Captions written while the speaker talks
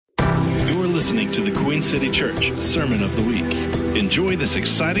listening to the Queen City Church Sermon of the Week. Enjoy this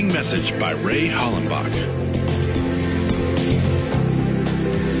exciting message by Ray Hollenbach.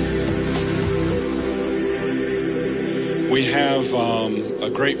 We have a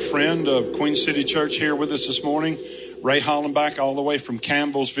great friend of Queen City Church here with us this morning, Ray Hollenbach, all the way from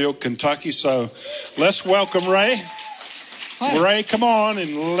Campbellsville, Kentucky. So let's welcome Ray. Hi. Ray, come on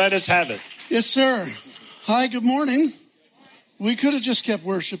and let us have it. Yes, sir. Hi, good morning. We could have just kept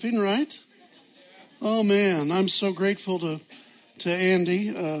worshiping, right? Oh, man, I'm so grateful to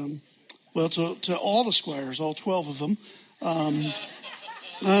Andy, to all the squires, all 12 of them.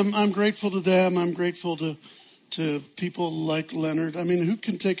 I'm grateful to them. I'm grateful to people like Leonard. I mean, who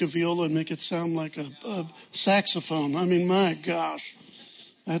can take a viola and make it sound like a saxophone? I mean, my gosh,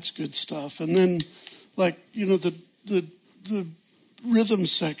 that's good stuff. And then, the rhythm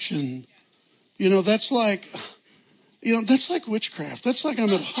section, that's like witchcraft. That's like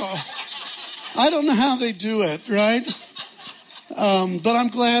I don't know how they do it, right? But I'm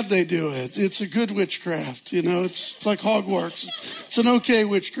glad they do it. It's a good witchcraft, it's like Hogwarts. It's an okay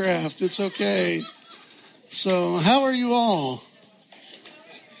witchcraft. It's okay. So how are you all?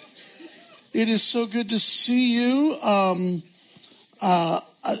 It is so good to see you.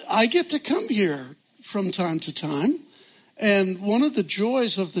 I get to come here from time to time. And one of the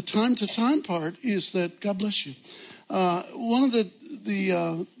joys of the time to time part is that, God bless you. One of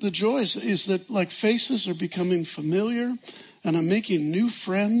the joys is that faces are becoming familiar, and I'm making new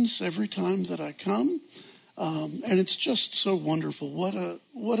friends every time that I come. And it's just so wonderful.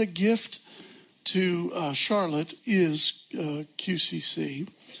 What a gift to Charlotte is QCC.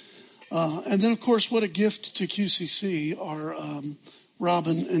 And then, of course, what a gift to QCC are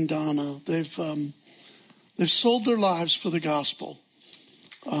Robin and Donna. They've sold their lives for the gospel.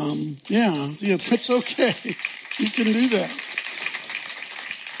 Yeah, that's okay. You can do that.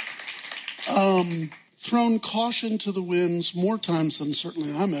 Thrown caution to the winds more times than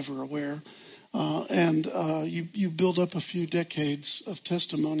certainly I'm ever aware. And you build up a few decades of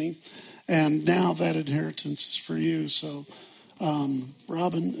testimony. And now that inheritance is for you. So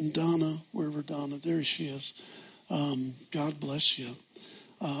Robin and Donna, wherever Donna, there she is. God bless you.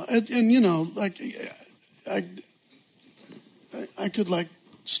 I could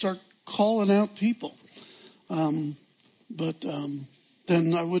start calling out people. But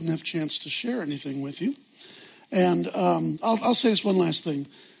then I wouldn't have a chance to share anything with you. And I'll say this one last thing.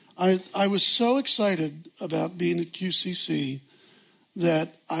 I was so excited about being at QCC that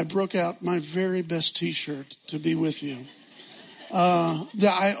I broke out my very best T-shirt to be with you.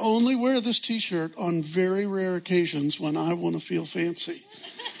 I only wear this T-shirt on very rare occasions when I want to feel fancy.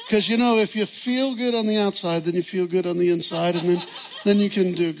 Because, if you feel good on the outside, then you feel good on the inside, and then you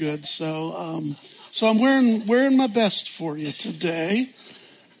can do good. So I'm wearing my best for you today.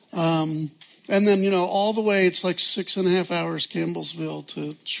 And then, all the way, it's like 6.5 hours, Campbellsville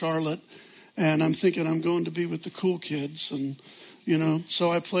to Charlotte. And I'm thinking I'm going to be with the cool kids. And,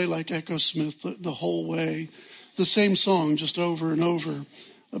 so I play like Echo Smith the whole way. The same song, just over and over.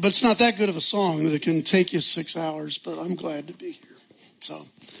 But it's not that good of a song that it can take you 6 hours. But I'm glad to be here. So,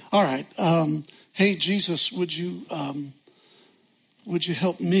 all right. Hey, Jesus, would you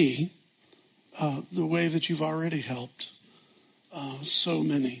help me the way that you've already helped so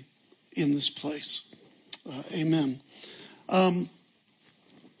many in this place? Amen.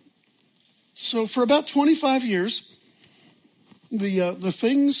 So for about 25 years,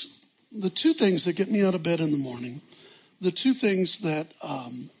 the two things that get me out of bed in the morning, the two things that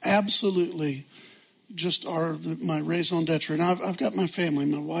absolutely just are my raison d'etre. And I've got my family,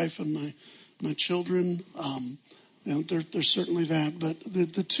 my wife and my children. There's certainly that. But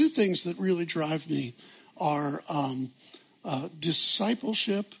the two things that really drive me are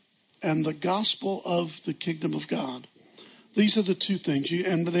discipleship and the gospel of the kingdom of God. These are the two things.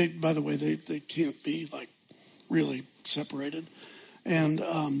 And by the way, they can't be really separated. And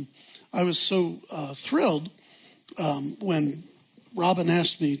I was so thrilled when Robin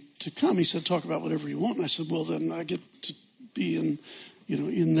asked me to come. He said, talk about whatever you want. And I said, well, then I get to be in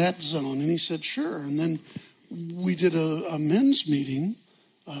that zone. And he said, sure. And then we did a men's meeting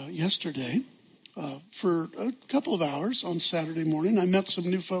yesterday for a couple of hours on Saturday morning. I met some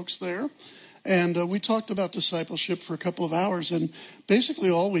new folks there. And we talked about discipleship for a couple of hours. And basically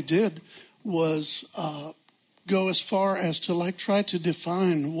all we did was go as far as to try to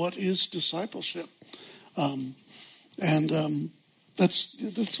define what is discipleship.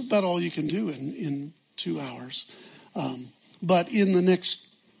 That's about all you can do in 2 hours. But in the next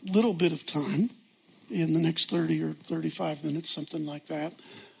little bit of time, in the next 30 or 35 minutes, something like that,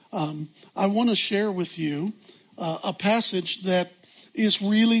 I want to share with you a passage that is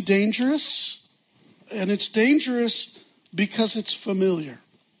really dangerous. And it's dangerous because it's familiar.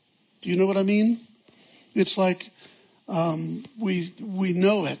 Do you know what I mean? It's like we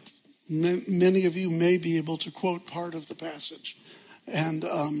know it. Many of you may be able to quote part of the passage. And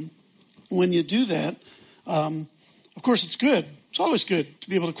when you do that, of course it's good. It's always good to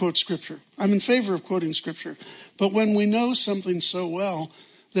be able to quote Scripture. I'm in favor of quoting Scripture. But when we know something so well,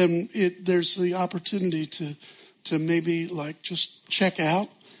 then there's the opportunity to maybe like just check out.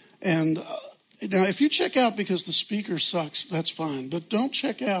 And now if you check out because the speaker sucks, that's fine. But don't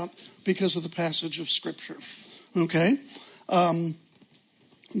check out because of the passage of Scripture. Okay?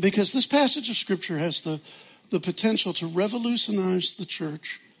 Because this passage of Scripture has the potential to revolutionize the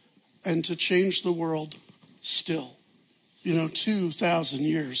church and to change the world still. 2,000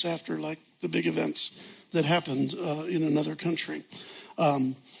 years after like the big events that happened in another country. What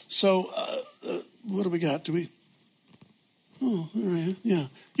do we got? Oh, all right.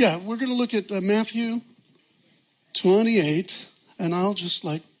 Yeah, we're going to look at Matthew 28, and I'll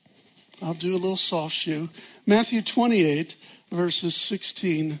do a little soft shoe. Matthew 28, verses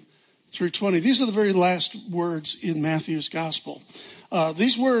 16 through 20. These are the very last words in Matthew's gospel.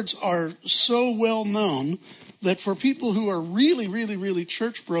 These words are so well known that for people who are really, really, really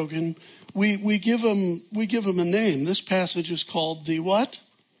church broken, we give them a name. This passage is called the what?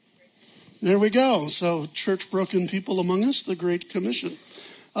 There we go. So church broken people among us, the Great Commission.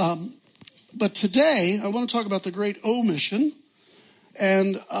 But today I want to talk about the Great Omission,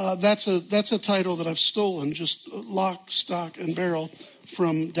 and that's a title that I've stolen, just lock, stock, and barrel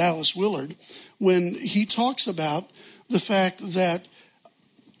from Dallas Willard, when he talks about the fact that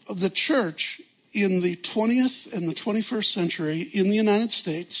the church in the 20th and the 21st century in the United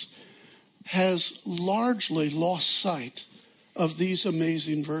States has largely lost sight of these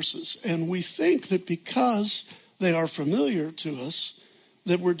amazing verses. And we think that because they are familiar to us,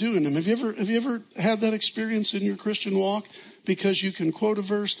 that we're doing them. Have you ever had that experience in your Christian walk? Because you can quote a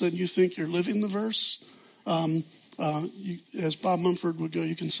verse, then you think you're living the verse. As Bob Mumford would go,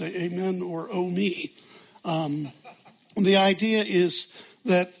 you can say amen or oh me. The idea is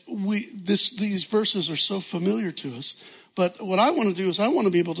that these verses are so familiar to us. But what I want to do is I want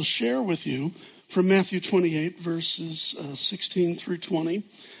to be able to share with you from Matthew 28, verses 16 through 20.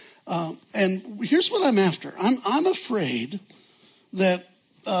 And here's what I'm after. I'm afraid that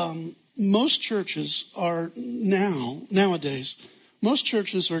most churches are nowadays, most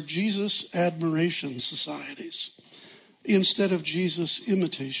churches are Jesus admiration societies instead of Jesus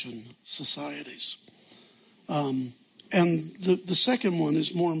imitation societies. And the second one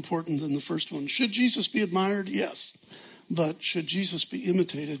is more important than the first one. Should Jesus be admired? Yes. But should Jesus be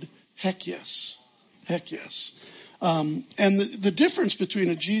imitated? Heck yes. Heck yes. And the difference between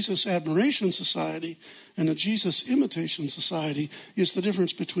a Jesus admiration society and a Jesus imitation society is the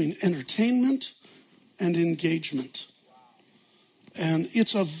difference between entertainment and engagement. And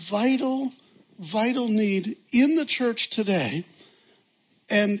it's a vital, vital need in the church today.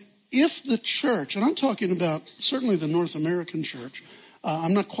 And if the church, and I'm talking about certainly the North American church,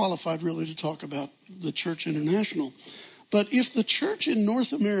 I'm not qualified really to talk about the church international, but if the church in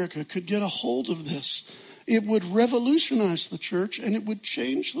North America could get a hold of this, it would revolutionize the church and it would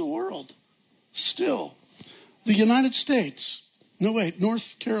change the world. Still, the United States, no wait,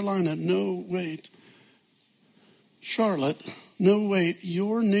 North Carolina, no wait, Charlotte, no wait,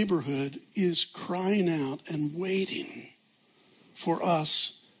 your neighborhood is crying out and waiting for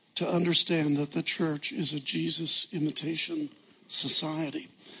us to understand that the church is a Jesus imitation society.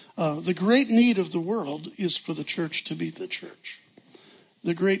 The great need of the world is for the church to be the church.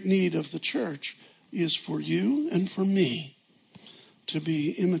 The great need of the church is for you and for me to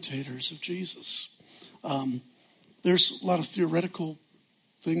be imitators of Jesus. There's a lot of theoretical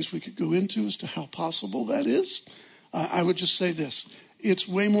things we could go into as to how possible that is. I would just say this. It's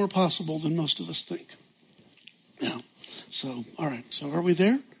way more possible than most of us think. Yeah. So, all right. So are we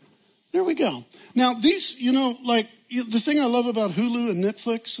there? There we go. Now, these, the thing I love about Hulu and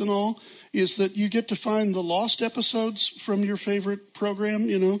Netflix and all is that you get to find the lost episodes from your favorite program,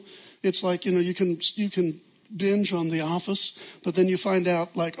 It's like, you can binge on The Office, but then you find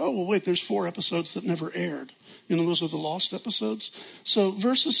out like, oh, well, wait, there's 4 episodes that never aired. Those are the lost episodes. So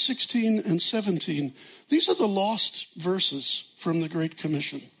verses 16 and 17, these are the lost verses from the Great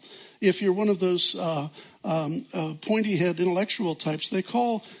Commission. If you're one of those pointy-head intellectual types, they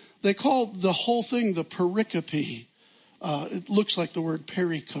call the whole thing the pericope. It looks like the word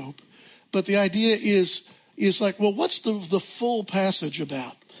pericope. But the idea is like, well, what's the full passage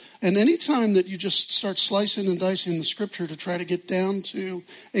about? And anytime that you just start slicing and dicing the scripture to try to get down to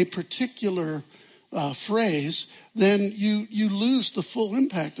a particular phrase, then you lose the full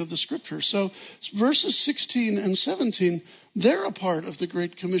impact of the scripture. So verses 16 and 17, they're a part of the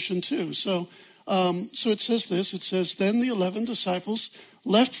Great Commission too. So it says this, it says, then the 11 disciples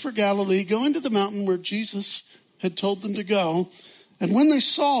left for Galilee, going to the mountain where Jesus had told them to go. And when they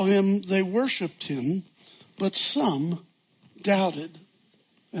saw him, they worshiped him, but some doubted.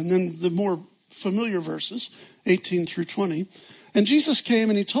 And then the more familiar verses, 18 through 20. And Jesus came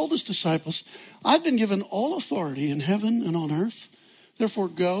and he told his disciples, I've been given all authority in heaven and on earth. Therefore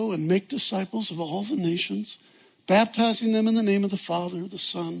go and make disciples of all the nations, baptizing them in the name of the Father, the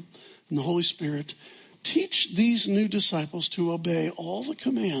Son, and the Holy Spirit. Teach these new disciples to obey all the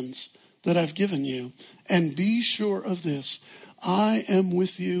commands that I've given you. And be sure of this, I am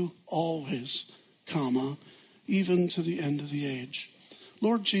with you always, even to the end of the age.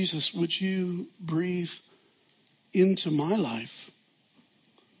 Lord Jesus, would you breathe into my life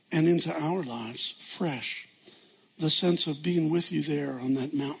and into our lives fresh the sense of being with you there on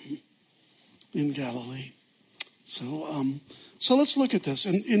that mountain in Galilee. So let's look at this.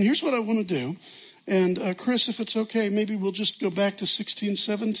 And here's what I want to do. And Chris, if it's okay, maybe we'll just go back to 16,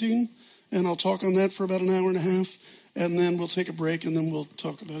 17, and I'll talk on that for about an hour and a half, and then we'll take a break, and then we'll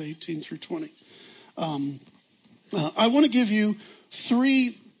talk about 18 through 20. I want to give you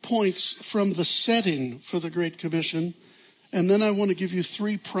 3 points from the setting for the Great Commission, and then I want to give you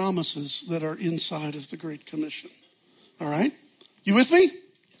 3 promises that are inside of the Great Commission. All right? You with me?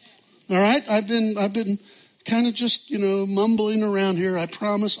 All right? I've been kind of just, mumbling around here. I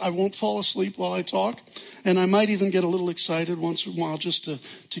promise I won't fall asleep while I talk, and I might even get a little excited once in a while just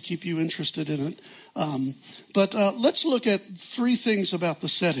to keep you interested in it. But let's look at 3 things about the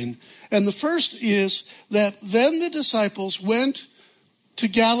setting. And the first is that then the disciples went to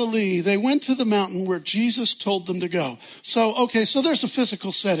Galilee. They went to the mountain where Jesus told them to go. So there's a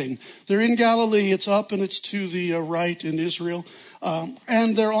physical setting. They're in Galilee. It's up and it's to the right in Israel.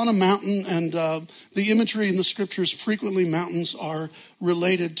 And they're on a mountain, and the imagery in the scriptures, frequently mountains are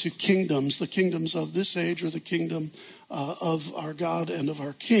related to kingdoms, the kingdoms of this age or the kingdom of our God and of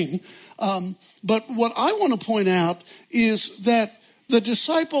our King. But what I want to point out is that the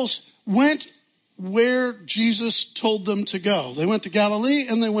disciples went where Jesus told them to go. They went to Galilee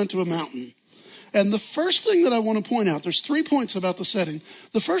and they went to a mountain. And the first thing that I want to point out, there's 3 points about the setting.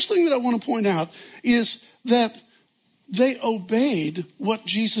 The first thing that I want to point out is that they obeyed what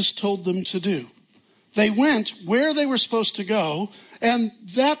Jesus told them to do. They went where they were supposed to go, and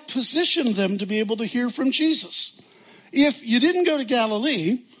that positioned them to be able to hear from Jesus. If you didn't go to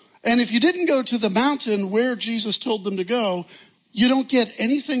Galilee, and if you didn't go to the mountain where Jesus told them to go, you don't get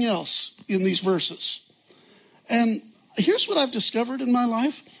anything else in these verses. And here's what I've discovered in my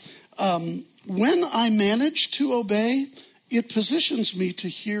life. When I manage to obey, it positions me to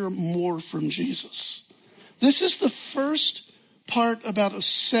hear more from Jesus. This is the first part about a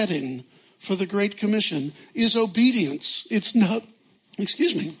setting for the Great Commission, is obedience. It's not,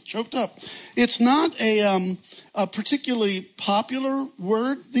 choked up. It's not a particularly popular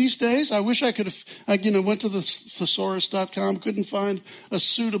word these days. I wish I could have, went to the thesaurus.com, couldn't find a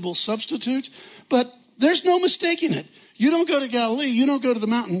suitable substitute. But there's no mistaking it. You don't go to Galilee, you don't go to the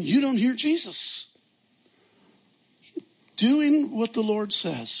mountain, you don't hear Jesus. Doing what the Lord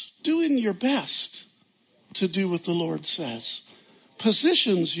says, doing your best to do what the Lord says,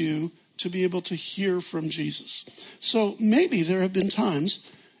 positions you to be able to hear from Jesus. So maybe there have been times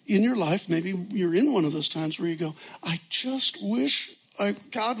in your life, maybe you're in one of those times where you go, I just wish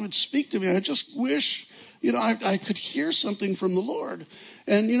God would speak to me. I just wish, I could hear something from the Lord.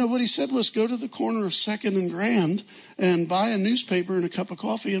 And what he said was, go to the corner of 2nd and Grand and buy a newspaper and a cup of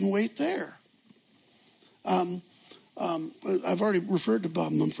coffee and wait there. I've already referred to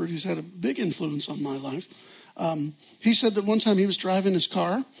Bob Mumford, who's had a big influence on my life. He said that one time he was driving his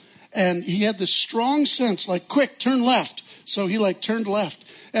car, and he had this strong sense, like, quick, turn left. So he turned left.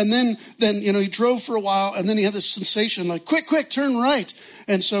 And then he drove for a while, and then he had this sensation like, quick, turn right.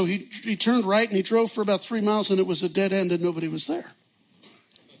 And so he turned right, and he drove for about 3 miles, and it was a dead end, and nobody was there.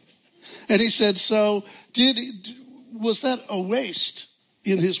 And he said, so was that a waste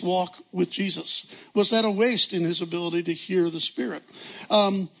in his walk with Jesus? Was that a waste in his ability to hear the Spirit?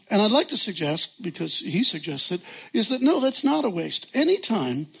 And I'd like to suggest, because he suggested, is that no, that's not a waste.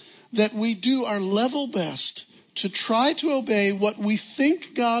 Anytime that we do our level best to try to obey what we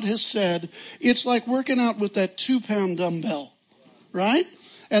think God has said, it's like working out with that 2-pound dumbbell, right?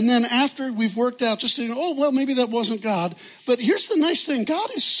 And then after we've worked out, just maybe that wasn't God. But here's the nice thing. God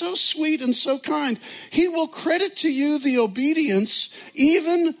is so sweet and so kind. He will credit to you the obedience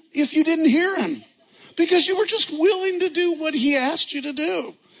even if you didn't hear him, because you were just willing to do what he asked you to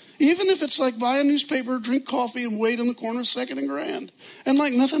do. Even if it's like buy a newspaper, drink coffee, and wait in the corner of 2nd and Grand. And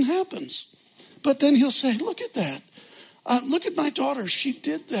like nothing happens. But then he'll say, look at that. Look at my daughter. She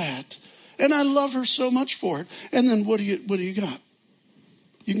did that. And I love her so much for it. And then what do you got?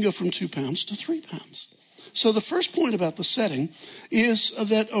 You can go from 2 pounds to 3 pounds. So the first point about the setting is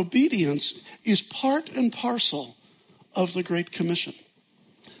that obedience is part and parcel of the Great Commission.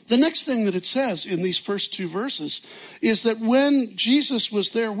 The next thing that it says in these first 2 verses is that when Jesus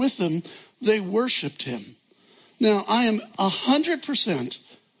was there with them, they worshiped him. Now, I am 100%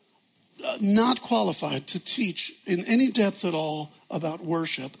 not qualified to teach in any depth at all about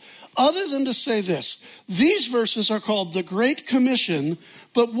worship, other than to say this. These verses are called the Great Commission,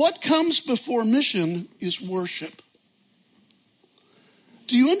 but what comes before mission is worship.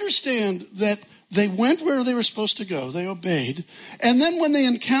 Do you understand that they went where they were supposed to go? They obeyed. And then when they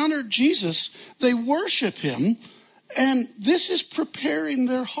encountered Jesus, they worship him. And this is preparing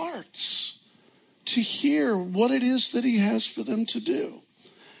their hearts to hear what it is that he has for them to do.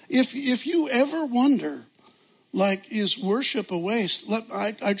 If you ever wonder, like, is worship a waste?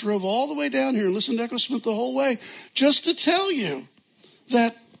 I drove all the way down here and listened to Echo Smith the whole way just to tell you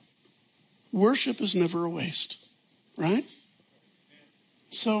that worship is never a waste, right?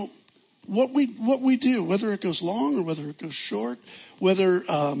 So what we do, whether it goes long or whether it goes short, whether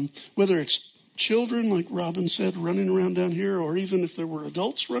it's children, like Robin said, running around down here, or even if there were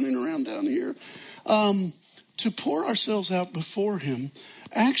adults running around down here, to pour ourselves out before him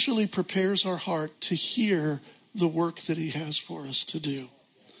actually prepares our heart to hear the work that he has for us to do.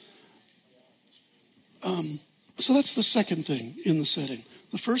 So that's the second thing in the setting.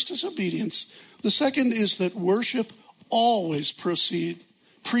 The first is obedience. The second is that worship always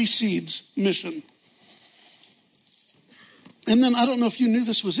precedes mission. And then, I don't know if you knew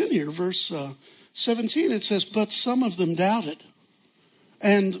this was in here, verse 17, it says, but some of them doubted.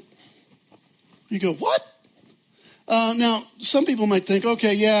 And you go, what? Now, some people might think,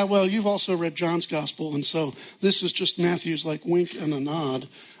 okay, yeah, well, you've also read John's gospel, and so this is just Matthew's like wink and a nod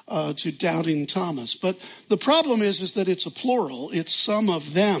to doubting Thomas. But the problem is that it's a plural. It's some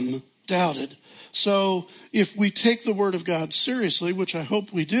of them doubted. So if we take the word of God seriously, which I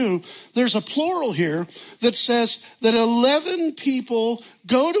hope we do, there's a plural here that says that 11 people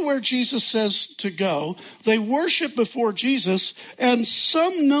go to where Jesus says to go. They worship before Jesus, and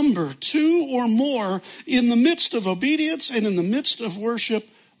some number, 2 or more, in the midst of obedience and in the midst of worship,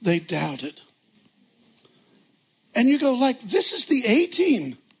 they doubted. And you go like, this is the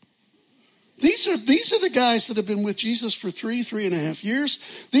A-team. These are the guys that have been with Jesus for 3.5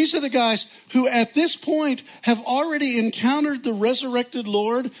 years. These are the guys who at this point have already encountered the resurrected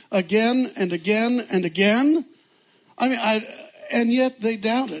Lord again and again and again. And yet they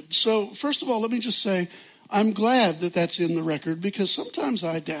doubted. So first of all, let me just say, I'm glad that that's in the record, because sometimes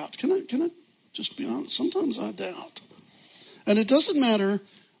I doubt. Can I just be honest? Sometimes I doubt. And it doesn't matter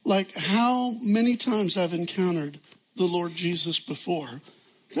like how many times I've encountered the Lord Jesus before.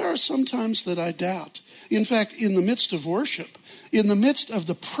 There are some times that I doubt. In fact, in the midst of worship, in the midst of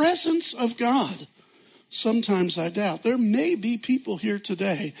the presence of God, sometimes I doubt. There may be people here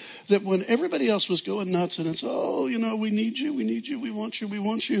today that when everybody else was going nuts and it's, we need you, we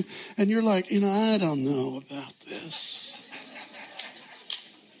want you. And you're like, I don't know about this.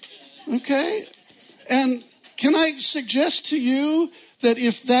 Okay? And can I suggest to you that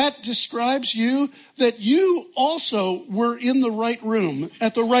if that describes you, that you also were in the right room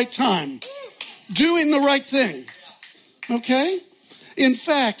at the right time, doing the right thing. Okay? In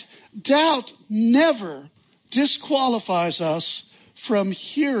fact, doubt never disqualifies us from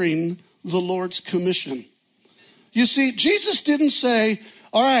hearing the Lord's commission. You see, Jesus didn't say,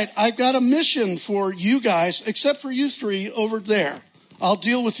 all right, I've got a mission for you guys, except for you 3 over there. I'll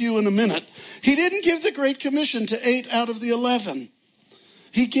deal with you in a minute. He didn't give the Great Commission to 8 out of the 11.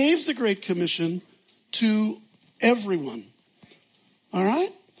 He gave the Great Commission to everyone. All right?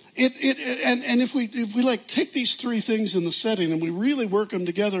 And if we like take these 3 things in the setting and we really work them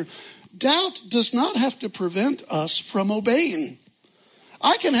together, doubt does not have to prevent us from obeying.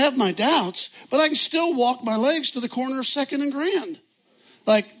 I can have my doubts, but I can still walk my legs to the corner of 2nd and Grand.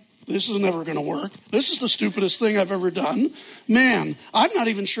 Like, this is never going to work. This is the stupidest thing I've ever done. Man, I'm not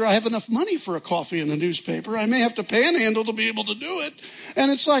even sure I have enough money for a coffee in the newspaper. I may have to panhandle to be able to do it.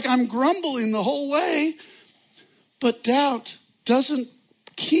 And it's like I'm grumbling the whole way. But doubt doesn't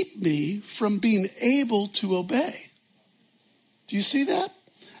keep me from being able to obey. Do you see that?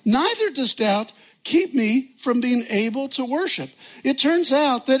 Neither does doubt keep me from being able to worship. It turns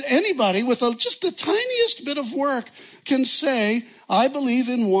out that anybody with just the tiniest bit of work can say, I believe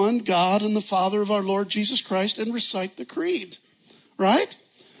in one God and the Father of our Lord Jesus Christ, and recite the creed. Right?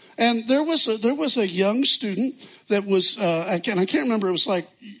 And there was a young student that was, I can't remember, it was like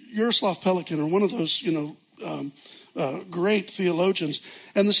Yaroslav Pelikan or one of those, great theologians.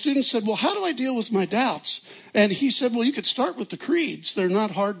 And the student said, well, how do I deal with my doubts? And he said, well, you could start with the creeds. They're not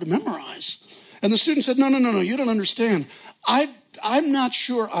hard to memorize. And the student said, no, you don't understand. I'm not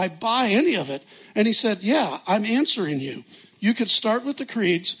sure I buy any of it. And he said, yeah, I'm answering you. You could start with the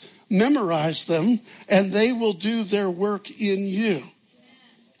creeds, memorize them, and they will do their work in you.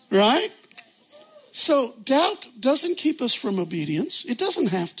 Right? So doubt doesn't keep us from obedience. It doesn't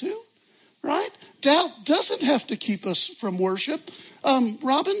have to. Right? Doubt doesn't have to keep us from worship.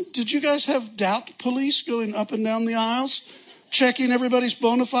 Robin, did you guys have doubt police going up and down the aisles, checking everybody's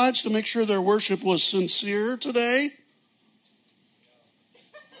bona fides to make sure their worship was sincere today?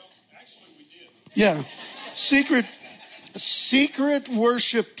 Well, actually we did. Yeah. Secret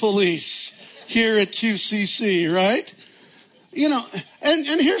worship police here at QCC, right?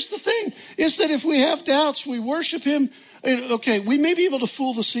 And here's the thing, is that if we have doubts, we worship him. Okay, we may be able to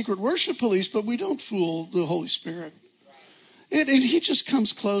fool the secret worship police, but we don't fool the Holy Spirit. And he just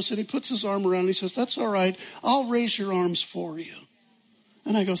comes close and he puts his arm around and he says, that's all right. I'll raise your arms for you.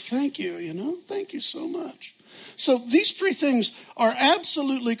 And I go, thank you, thank you so much. So these three things are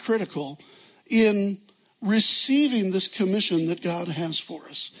absolutely critical in receiving this commission that God has for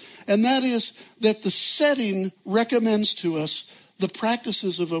us. And that is that the setting recommends to us the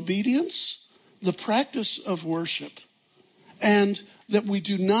practices of obedience, the practice of worship, and that we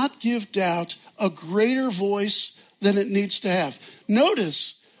do not give doubt a greater voice than it needs to have.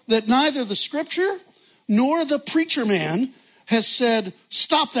 Notice that neither the scripture nor the preacher man has said,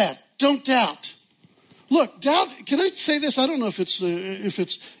 stop that, don't doubt. Look, doubt, can I say this? I don't know if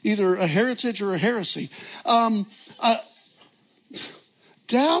it's either a heritage or a heresy.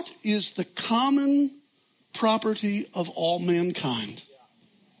 Doubt is the common property of all mankind.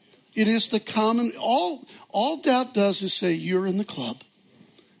 It is the common, all doubt does is say, you're in the club.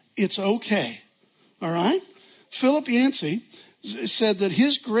 It's okay. All right? Philip Yancey said that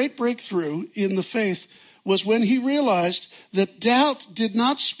his great breakthrough in the faith was when he realized that doubt did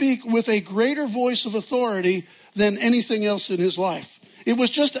not speak with a greater voice of authority than anything else in his life. It was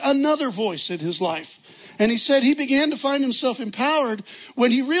just another voice in his life. And he said he began to find himself empowered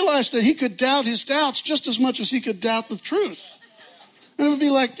when he realized that he could doubt his doubts just as much as he could doubt the truth. And it would be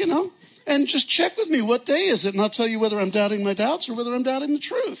like, and just check with me, what day is it? And I'll tell you whether I'm doubting my doubts or whether I'm doubting the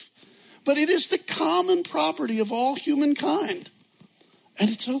truth. But it is the common property of all humankind. And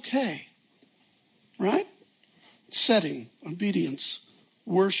it's okay. Right? Setting, obedience,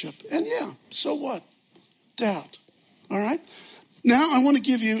 worship. And so what? Doubt. All right? Now I want to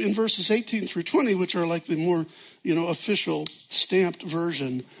give you in verses 18 through 20, which are like the more, official stamped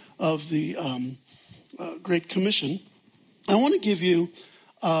version of the Great Commission. I want to give you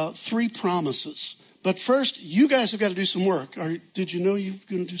 3 promises. But first, you guys have got to do some work. Did you know you're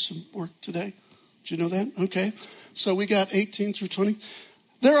going to do some work today? Did you know that? Okay. So we got 18 through 20.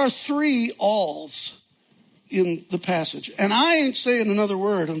 There are 3 alls in the passage. And I ain't saying another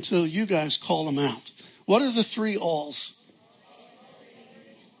word until you guys call them out. What are the 3 alls?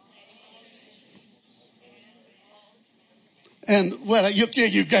 And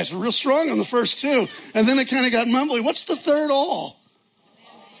you guys were real strong on the first 2. And then it kind of got mumbly. What's the third all?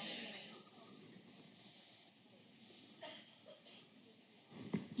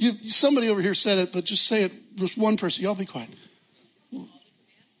 Somebody over here said it, but just say it. Just one person. Y'all be quiet.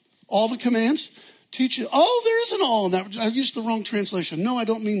 All the commands? Teach you. Oh, there is an all in that. I used the wrong translation. No, I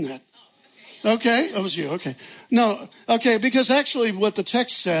don't mean that. Okay, that was you. Okay. No, okay, because actually what the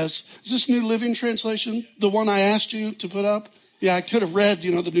text says, is this New Living Translation, the one I asked you to put up? Yeah, I could have read,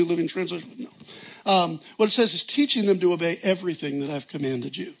 the New Living Translation, but no. What it says is teaching them to obey everything that I've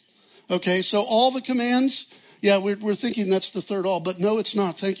commanded you. Okay, so all the commands, we're thinking that's the third all, but no, it's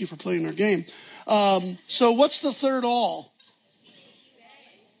not. Thank you for playing our game. So what's the third all?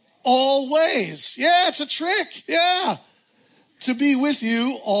 Always. Yeah, it's a trick. Yeah. To be with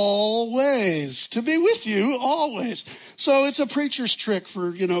you always. To be with you always. So it's a preacher's trick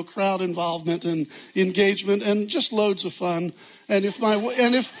for, crowd involvement and engagement and just loads of fun. And if my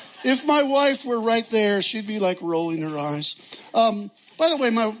wife were right there, she'd be like rolling her eyes. By the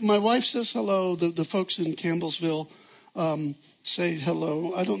way, my wife says hello. The folks in Campbellsville say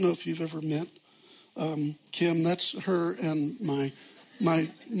hello. I don't know if you've ever met Kim. That's her and my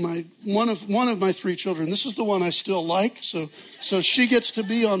one of my 3 children. This is the one I still like, so she gets to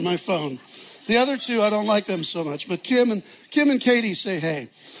be on my phone. The other 2, I don't like them so much, but Kim and Katie say hey.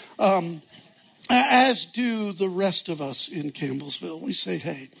 As do the rest of us in Campbellsville. We say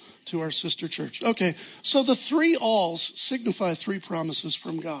hey to our sister church. Okay, so the 3 alls signify 3 promises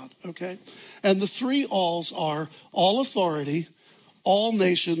from God, okay? And the 3 alls are all authority, all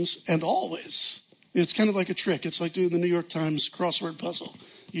nations, and always. It's kind of like a trick. It's like doing the New York Times crossword puzzle.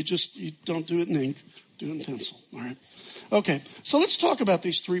 You don't do it in ink, do it in pencil, all right? Okay, so let's talk about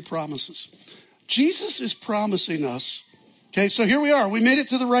these 3 promises. Jesus is promising us, okay, so here we are. We made it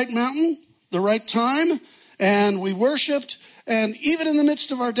to the right mountain, the right time, and we worshiped, and even in the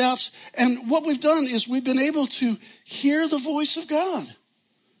midst of our doubts, and what we've done is we've been able to hear the voice of God.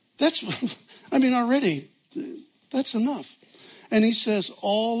 Already, that's enough. And he says,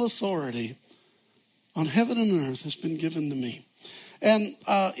 all authority on heaven and earth has been given to me. And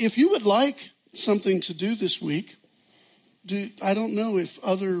if you would like something to do this week, I don't know if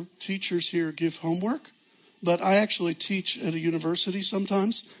other teachers here give homework, but I actually teach at a university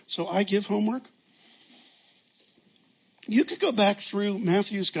sometimes, so I give homework. You could go back through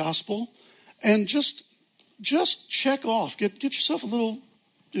Matthew's gospel and just check off. Get yourself a little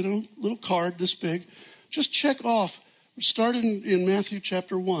card this big. Just check off. Start in Matthew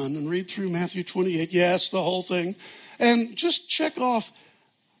chapter 1 and read through Matthew 28. Yes, the whole thing. And just check off,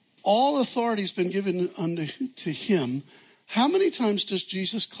 all authority has been given to him. How many times does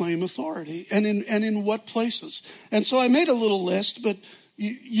Jesus claim authority? And in what places? And so I made a little list, but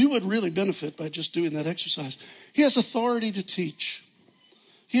you would really benefit by just doing that exercise. He has authority to teach.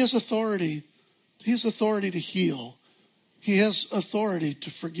 He has authority. He has authority to heal. He has authority to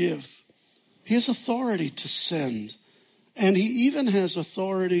forgive. He has authority to send. And he even has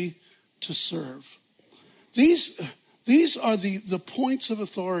authority to serve. These are the points of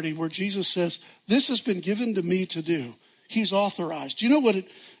authority where Jesus says, this has been given to me to do. He's authorized. You know what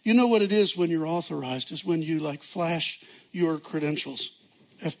it is when you're authorized is when you flash your credentials.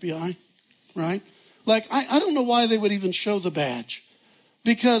 FBI, right? I don't know why they would even show the badge,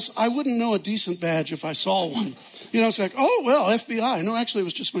 because I wouldn't know a decent badge if I saw one. It's like, oh, well, FBI. No, actually, it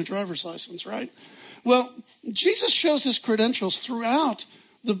was just my driver's license, right? Well, Jesus shows his credentials throughout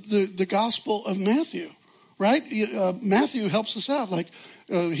the Gospel of Matthew, right? Matthew helps us out.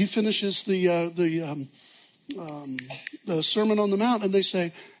 He finishes the Sermon on the Mount, and they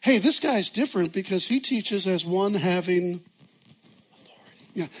say, hey, this guy's different because he teaches as one having authority.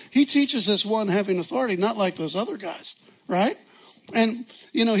 Yeah, he teaches as one having authority, not like those other guys, right? And,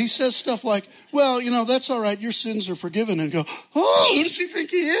 he says stuff like, well, that's all right. Your sins are forgiven. And go, oh, who does he think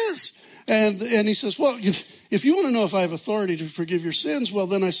he is? And he says, well, if you want to know if I have authority to forgive your sins, well,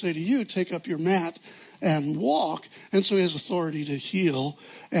 then I say to you, take up your mat and walk. And so he has authority to heal.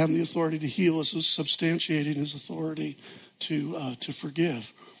 And the authority to heal is substantiating his authority to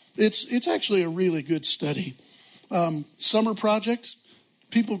forgive. It's actually a really good study. Summer project.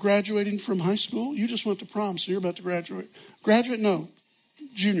 People graduating from high school, you just went to prom, so you're about to graduate. No,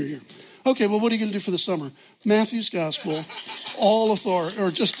 junior year. Okay, well, what are you going to do for the summer? Matthew's gospel, all authority,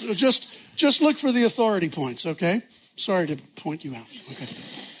 or just look for the authority points, okay? Sorry to point you out. Okay.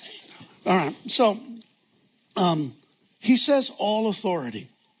 All right, so he says all authority.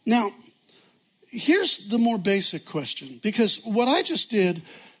 Now, here's the more basic question, because what I just did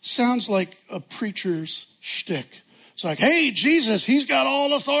sounds like a preacher's shtick. It's like, hey, Jesus, he's got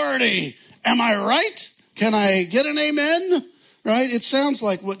all authority. Am I right? Can I get an amen? Right? It sounds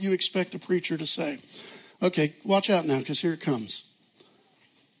like what you expect a preacher to say. Okay, watch out now, because here it comes.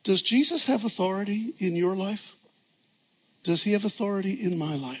 Does Jesus have authority in your life? Does he have authority in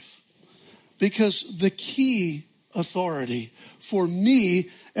my life? Because the key authority for me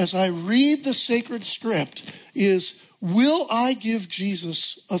as I read the sacred script is, will I give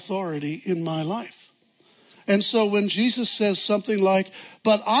Jesus authority in my life? And so when Jesus says something like,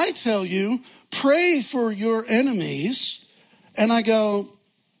 but I tell you, pray for your enemies, and I go,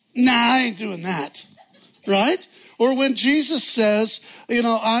 nah, I ain't doing that, right? Or when Jesus says,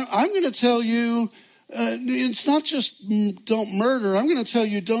 I'm going to tell you, it's not just don't murder. I'm going to tell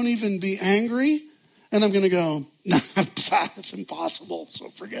you, don't even be angry. And I'm going to go, nah, it's impossible, so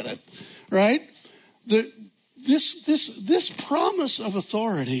forget it, right? This promise of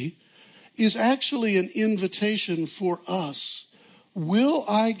authority is actually an invitation for us. Will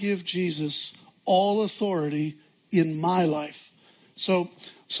I give Jesus all authority in my life? So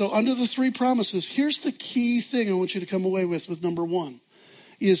under the 3 promises, here's the key thing I want you to come away with number 1,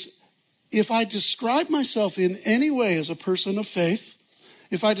 is if I describe myself in any way as a person of faith,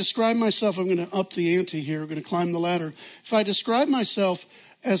 if I describe myself, I'm going to up the ante here, I'm going to climb the ladder. If I describe myself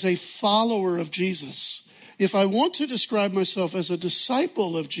as a follower of Jesus, if I want to describe myself as a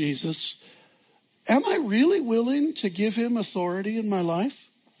disciple of Jesus, am I really willing to give him authority in my life?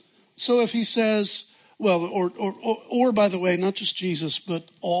 So if he says, Well, or by the way, not just Jesus, but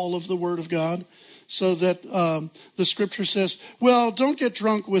all of the Word of God. So that the scripture says, well, don't get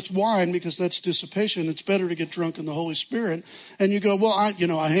drunk with wine because that's dissipation. It's better to get drunk in the Holy Spirit. And you go, well,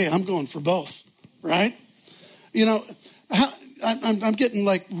 I'm going for both, right? I'm getting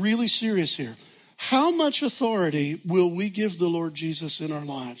like really serious here. How much authority will we give the Lord Jesus in our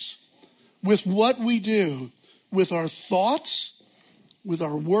lives? With what we do, with our thoughts, with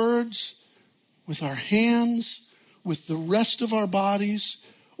our words, with our hands, with the rest of our bodies?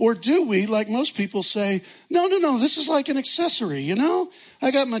 Or do we, like most people, say, no, this is like an accessory,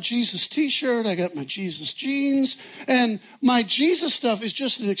 I got my Jesus t-shirt, I got my Jesus jeans, and my Jesus stuff is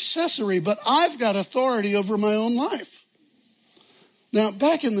just an accessory, but I've got authority over my own life. Now,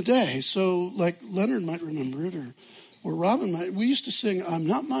 back in the day, so like Leonard might remember it, or Robin might, we used to sing, I'm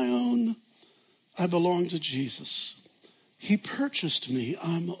not my own, I belong to Jesus. He purchased me,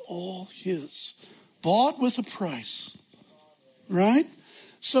 I'm all his. Bought with a price, right?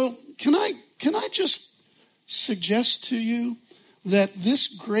 So can I just suggest to you that this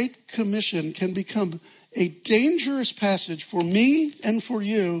Great Commission can become a dangerous passage for me and for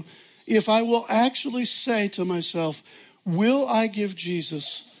you if I will actually say to myself, will I give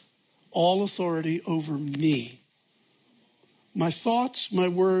Jesus all authority over me? My thoughts, my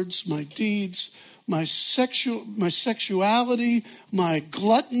words, my deeds, my sexuality, my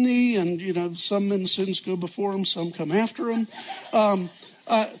gluttony, and some men's sins go before him, some come after him.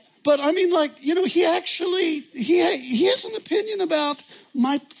 But I mean, he has an opinion about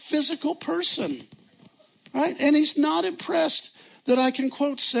my physical person, right? And he's not impressed that I can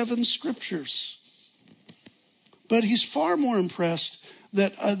quote 7 scriptures. But he's far more impressed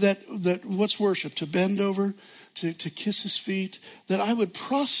that what's worship? To bend over, to kiss his feet, that I would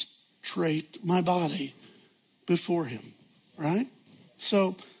prostrate my body before him, right?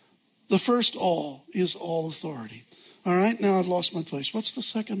 So the first all is all authority. All right, now I've lost my place. What's the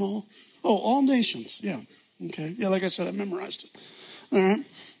second all? Oh, all nations. Yeah, okay. Yeah, like I said, I memorized it. All right.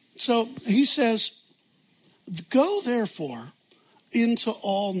 So he says, go therefore into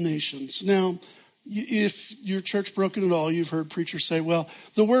all nations. Now, if your church broken at all, you've heard preachers say, well,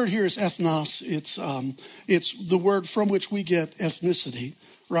 the word here is ethnos. It's the word from which we get ethnicity,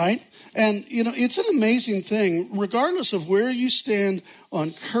 right? And, it's an amazing thing, regardless of where you stand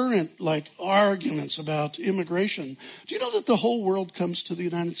on current, arguments about immigration. Do you know that the whole world comes to the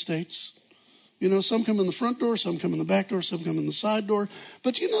United States? Some come in the front door, some come in the back door, some come in the side door.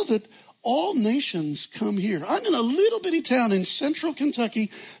 But you know that all nations come here. I'm in a little bitty town in central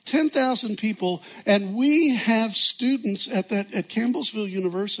Kentucky, 10,000 people, and we have students at Campbellsville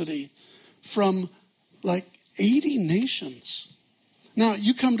University from 80 nations. Now,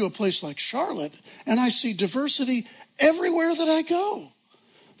 you come to a place like Charlotte, and I see diversity everywhere that I go.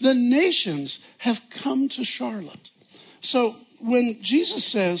 The nations have come to Charlotte. So when Jesus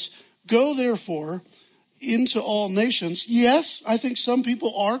says, go therefore into all nations, yes, I think some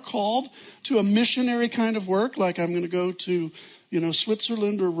people are called to a missionary kind of work, like I'm going to go to,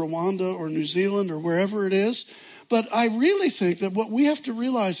 Switzerland or Rwanda or New Zealand or wherever it is. But I really think that what we have to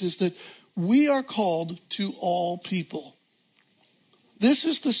realize is that we are called to all people. This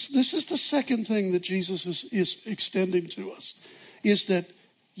is the second thing that Jesus is extending to us, is that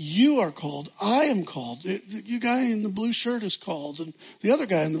you are called. I am called. You guy in the blue shirt is called, and the other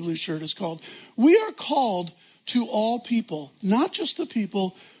guy in the blue shirt is called. We are called to all people, not just the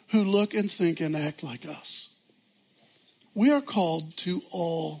people who look and think and act like us. We are called to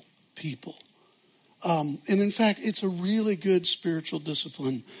all people. And in fact, it's a really good spiritual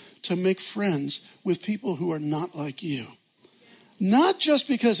discipline to make friends with people who are not like you. Not just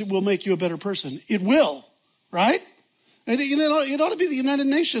because it will make you a better person. It will, right? And it ought to be the United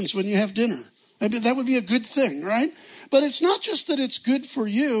Nations when you have dinner. I mean, that would be a good thing, right? But it's not just that it's good for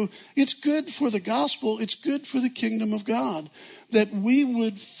you. It's good for the gospel. It's good for the kingdom of God. That we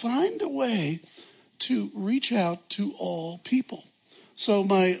would find a way to reach out to all people. So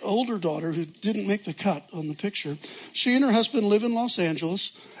my older daughter, who didn't make the cut on the picture, she and her husband live in Los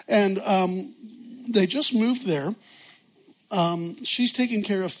Angeles. And they just moved there. She's taking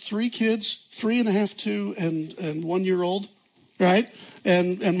care of 3 kids, 3.5, 2, and 1 year old, right?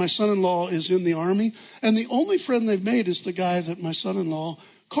 And my son-in-law is in the Army. And the only friend they've made is the guy that my son-in-law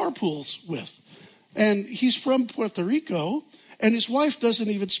carpools with. And he's from Puerto Rico, and his wife doesn't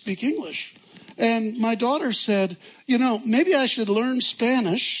even speak English. And my daughter said, maybe I should learn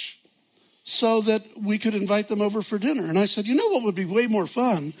Spanish so that we could invite them over for dinner. And I said, what would be way more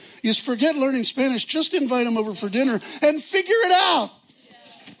fun is forget learning Spanish, just invite them over for dinner and figure it out.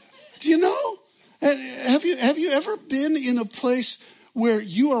 Do you know? Have you ever been in a place where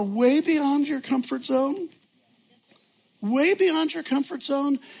you are way beyond your comfort zone? Way beyond your comfort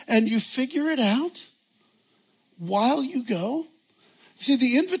zone, and you figure it out while you go? See,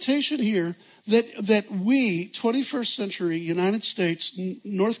 the invitation here that we, 21st century United States,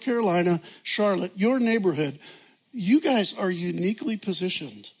 North Carolina, Charlotte, your neighborhood, you guys are uniquely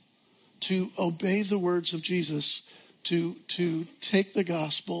positioned to obey the words of Jesus, to take the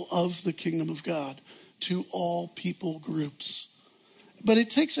gospel of the kingdom of God to all people groups. But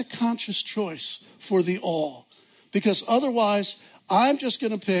it takes a conscious choice for the all, because otherwise I'm just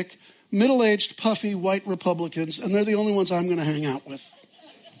going to pick middle-aged, puffy, white Republicans, and they're the only ones I'm going to hang out with,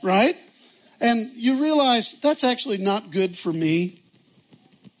 right? And you realize that's actually not good for me,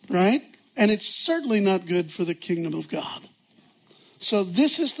 right? And it's certainly not good for the kingdom of God. So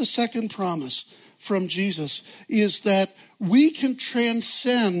this is the second promise from Jesus, is that we can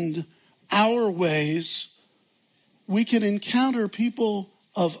transcend our ways. We can encounter people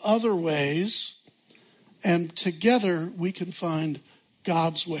of other ways, and together we can find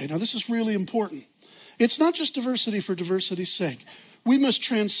God's way. Now, this is really important. It's not just diversity for diversity's sake. We must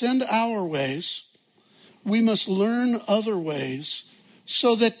transcend our ways. We must learn other ways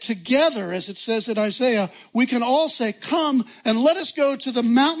so that together, as it says in Isaiah, we can all say, come and let us go to the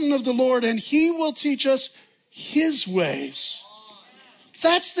mountain of the Lord, and he will teach us his ways.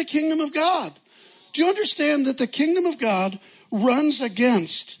 That's the kingdom of God. Do you understand that the kingdom of God runs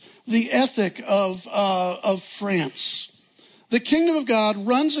against the ethic of France? The kingdom of God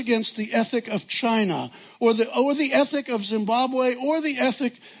runs against the ethic of China, or the ethic of Zimbabwe, or the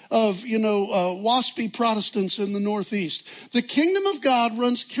ethic of, waspy Protestants in the Northeast. The kingdom of God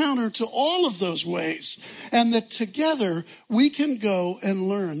runs counter to all of those ways, and that together we can go and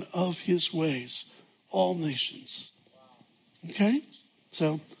learn of his ways, all nations. Okay?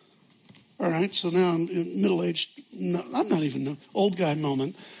 So, all right, so now I'm in middle-aged, I'm not even an old guy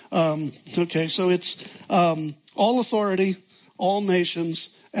moment. Okay, so it's all authority, all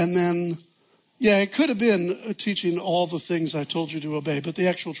nations, and then, it could have been teaching all the things I told you to obey, but the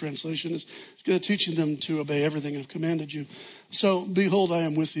actual translation is teaching them to obey everything I've commanded you. So, behold, I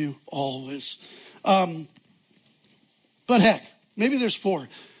am with you always. But heck, maybe there's 4.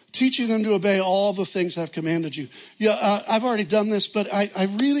 Teaching them to obey all the things I've commanded you. I've already done this, but I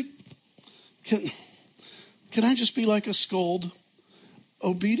really, can I just be like a scold?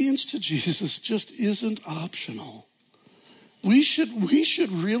 Obedience to Jesus just isn't optional. We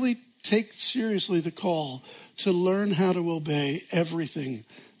should really take seriously the call to learn how to obey everything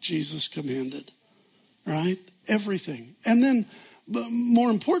Jesus commanded, right? Everything. And then, more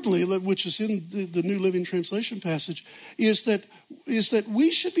importantly, which is in the New Living Translation passage, is that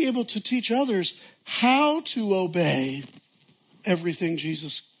we should be able to teach others how to obey everything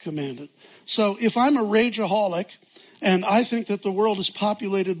Jesus commanded. So if I'm a rageaholic and I think that the world is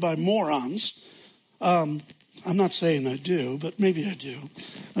populated by morons, I'm not saying I do, but maybe I do.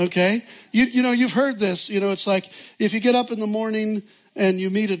 Okay? You've heard this. It's like if you get up in the morning and you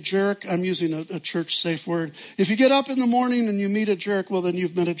meet a jerk, I'm using a church safe word. If you get up in the morning and you meet a jerk, well, then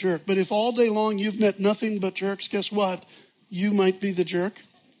you've met a jerk. But if all day long you've met nothing but jerks, guess what? You might be the jerk.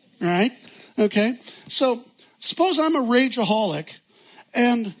 Right? Okay? So suppose I'm a rageaholic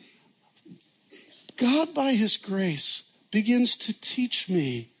and God, by his grace, begins to teach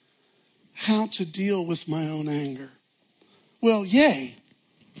me how to deal with my own anger. Well, yay.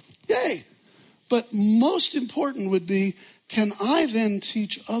 But most important would be, can I then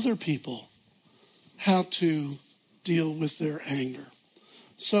teach other people how to deal with their anger?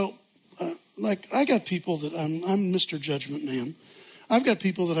 So, I got people that I'm Mr. Judgment Man. I've got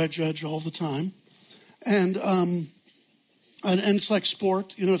people that I judge all the time. And it's like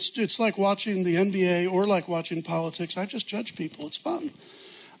sport. It's like watching the NBA or like watching politics. I just judge people. It's fun.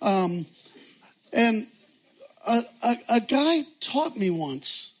 And a guy taught me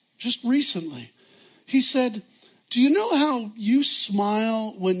once, just recently. He said, do you know how you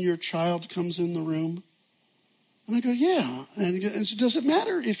smile when your child comes in the room? And I go, yeah. And so does it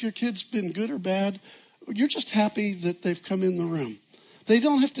matter if your kid's been good or bad? You're just happy that they've come in the room. They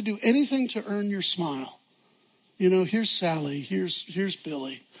don't have to do anything to earn your smile. Here's Sally, here's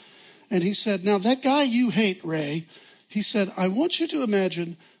Billy. And he said, now that guy you hate, Ray, he said, I want you to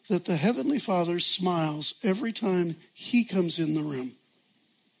imagine that the Heavenly Father smiles every time he comes in the room.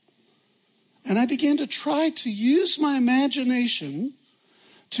 And I began to try to use my imagination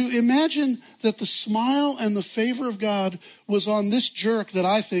to imagine that the smile and the favor of God was on this jerk that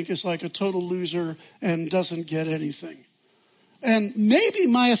I think is like a total loser and doesn't get anything. And maybe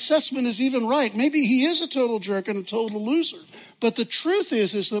my assessment is even right. Maybe he is a total jerk and a total loser. But the truth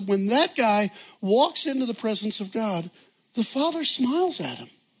is that when that guy walks into the presence of God, the Father smiles at him.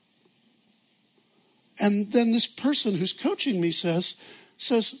 And then this person who's coaching me says,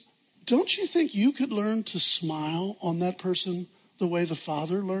 don't you think you could learn to smile on that person the way the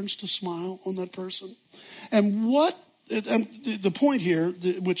Father learns to smile on that person? And the point here,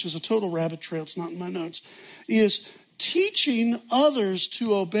 which is a total rabbit trail, it's not in my notes, is teaching others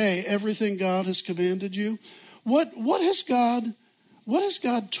to obey everything God has commanded you. What has God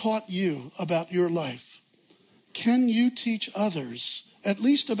taught you about your life? Can you teach others at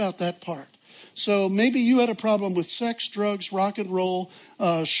least about that part? So maybe you had a problem with sex, drugs, rock and roll,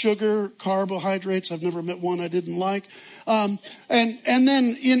 sugar, carbohydrates. I've never met one I didn't like. And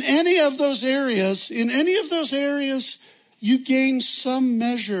then in any of those areas, you gain some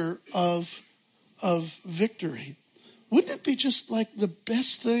measure of victory. Wouldn't it be just like the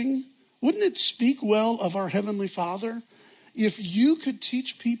best thing? Wouldn't it speak well of our Heavenly Father if you could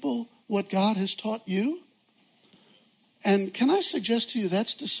teach people what God has taught you? And can I suggest to you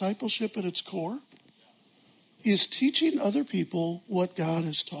that's discipleship at its core? Is teaching other people what God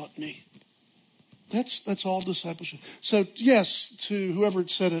has taught me. That's all discipleship. So yes, to whoever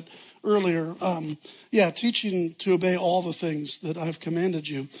said it earlier, teaching to obey all the things that I've commanded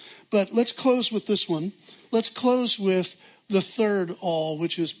you. But let's close with this one. Let's close with the third all,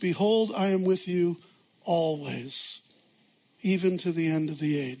 which is, behold, I am with you always, even to the end of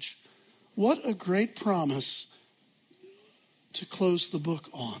the age. What a great promise to close the book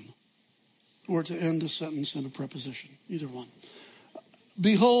on, or to end a sentence in a preposition, either one.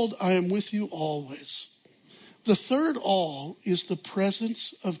 Behold, I am with you always. The third all is the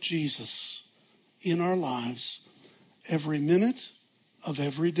presence of Jesus in our lives every minute of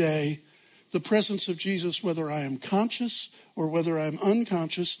every day. The presence of Jesus, whether I am conscious or whether I'm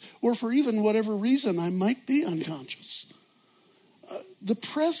unconscious, or for even whatever reason I might be unconscious. The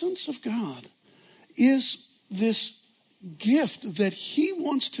presence of God is this gift that he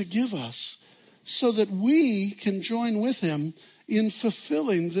wants to give us so that we can join with him in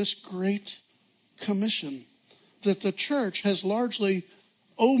fulfilling this great commission that the church has largely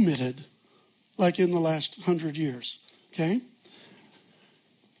omitted, like in the last 100 years. Okay?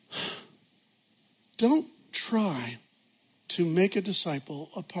 Don't try to make a disciple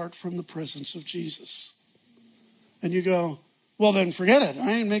apart from the presence of Jesus. And you go, well, then forget it.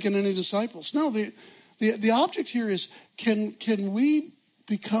 I ain't making any disciples. No, the object here is, can we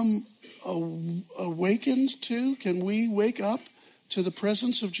become awakened to, can we wake up to the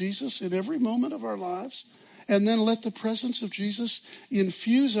presence of Jesus in every moment of our lives? And then let the presence of Jesus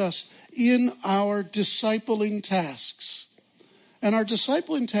infuse us in our discipling tasks. And our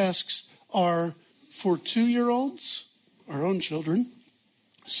discipling tasks are for 2-year-olds, our own children,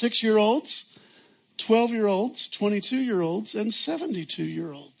 6-year-olds, 12-year-olds, 22-year-olds, and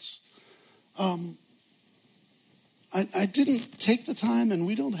 72-year-olds. I didn't take the time, and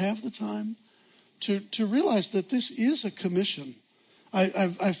we don't have the time, to realize that this is a commission.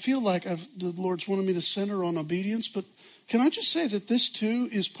 I feel like the Lord's wanted me to center on obedience, but can I just say that this too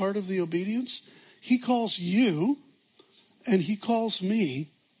is part of the obedience? He calls you, and he calls me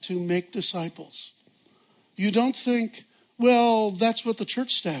to make disciples. You don't think, well, that's what the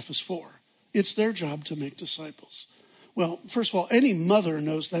church staff is for. It's their job to make disciples. Well, first of all, any mother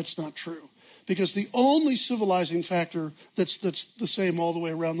knows that's not true. Because the only civilizing factor that's the same all the way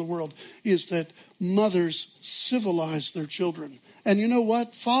around the world is that mothers civilize their children. And you know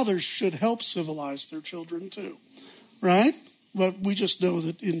what? Fathers should help civilize their children too. Right? But we just know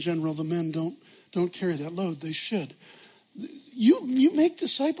that in general the men don't carry that load. They should. You make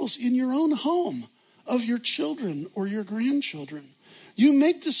disciples in your own home of your children or your grandchildren. You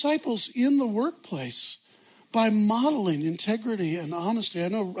make disciples in the workplace by modeling integrity and honesty. I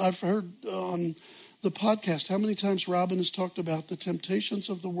know I've heard on the podcast how many times Robin has talked about the temptations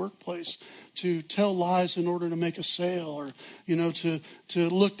of the workplace to tell lies in order to make a sale, or, to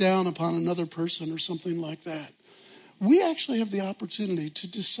look down upon another person or something like that. We actually have the opportunity to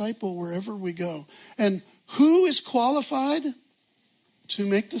disciple wherever we go. And who is qualified to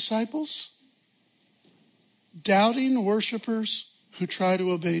make disciples? Doubting worshipers who try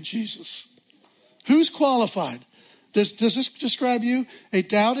to obey Jesus. Who's qualified? Does this describe you? A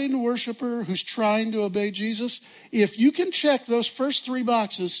doubting worshiper who's trying to obey Jesus? If you can check those first 3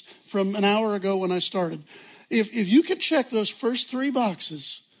 boxes from an hour ago when I started, if you can check those first 3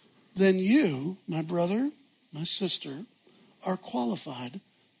 boxes, then you, my brother, my sister, are qualified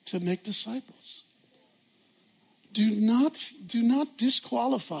to make disciples. Do not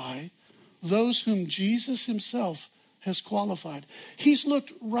disqualify those whom Jesus himself has qualified. He's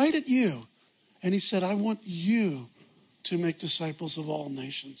looked right at you and he said, I want you to make disciples of all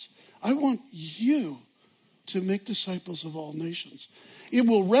nations. I want you to make disciples of all nations. It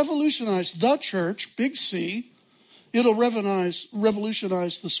will revolutionize the church, big C. It'll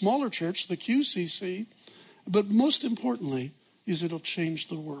revolutionize the smaller church, the QCC. But most importantly is it'll change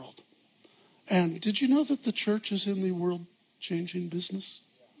the world. And did you know that the church is in the world-changing business?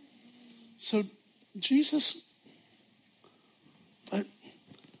 So Jesus,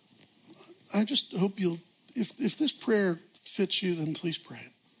 I just hope you'll, if this prayer fits you, then please pray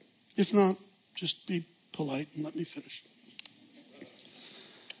it. If not, just be polite and let me finish.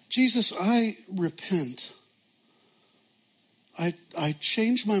 Jesus, I repent. I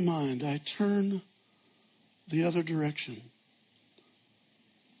change my mind. I turn the other direction.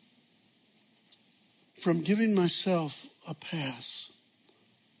 From giving myself a pass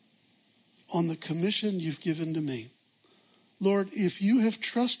on the commission you've given to me. Lord, if you have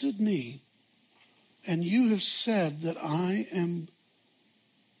trusted me and you have said that I am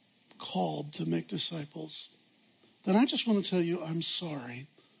called to make disciples, then I just want to tell you I'm sorry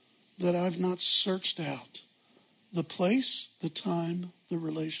that I've not searched out the place, the time, the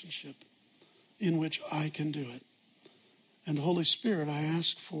relationship in which I can do it. And Holy Spirit, I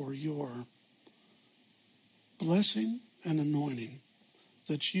ask for your blessing and anointing,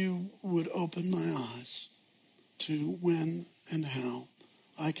 that you would open my eyes to when and how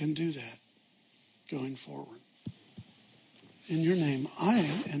I can do that going forward. In your name, I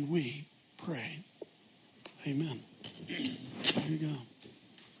and we pray. Amen. There you go.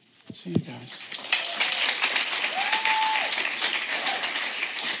 See you guys.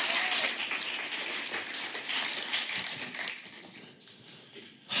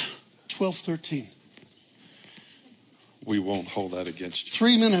 $12:13. We won't hold that against you.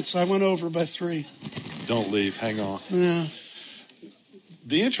 3 minutes. I went over by 3. Don't leave. Hang on. Yeah.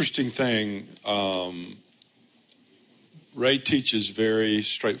 The interesting thing, Ray teaches very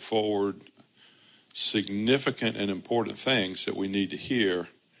straightforward, significant, and important things that we need to hear.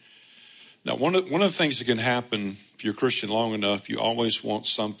 Now, one of the things that can happen if you're a Christian long enough, you always want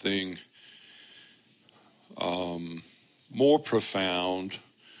something more profound,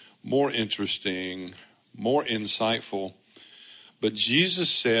 more interesting, more insightful. But Jesus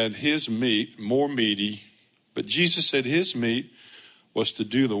said his meat, more meaty, but Jesus said his meat was to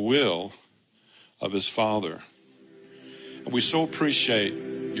do the will of his Father. And we so appreciate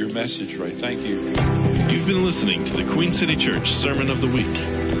your message, Ray. Thank you. You've been listening to the Queen City Church Sermon of the Week.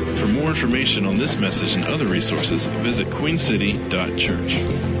 For more information on this message and other resources, visit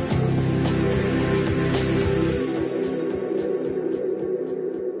queencity.church.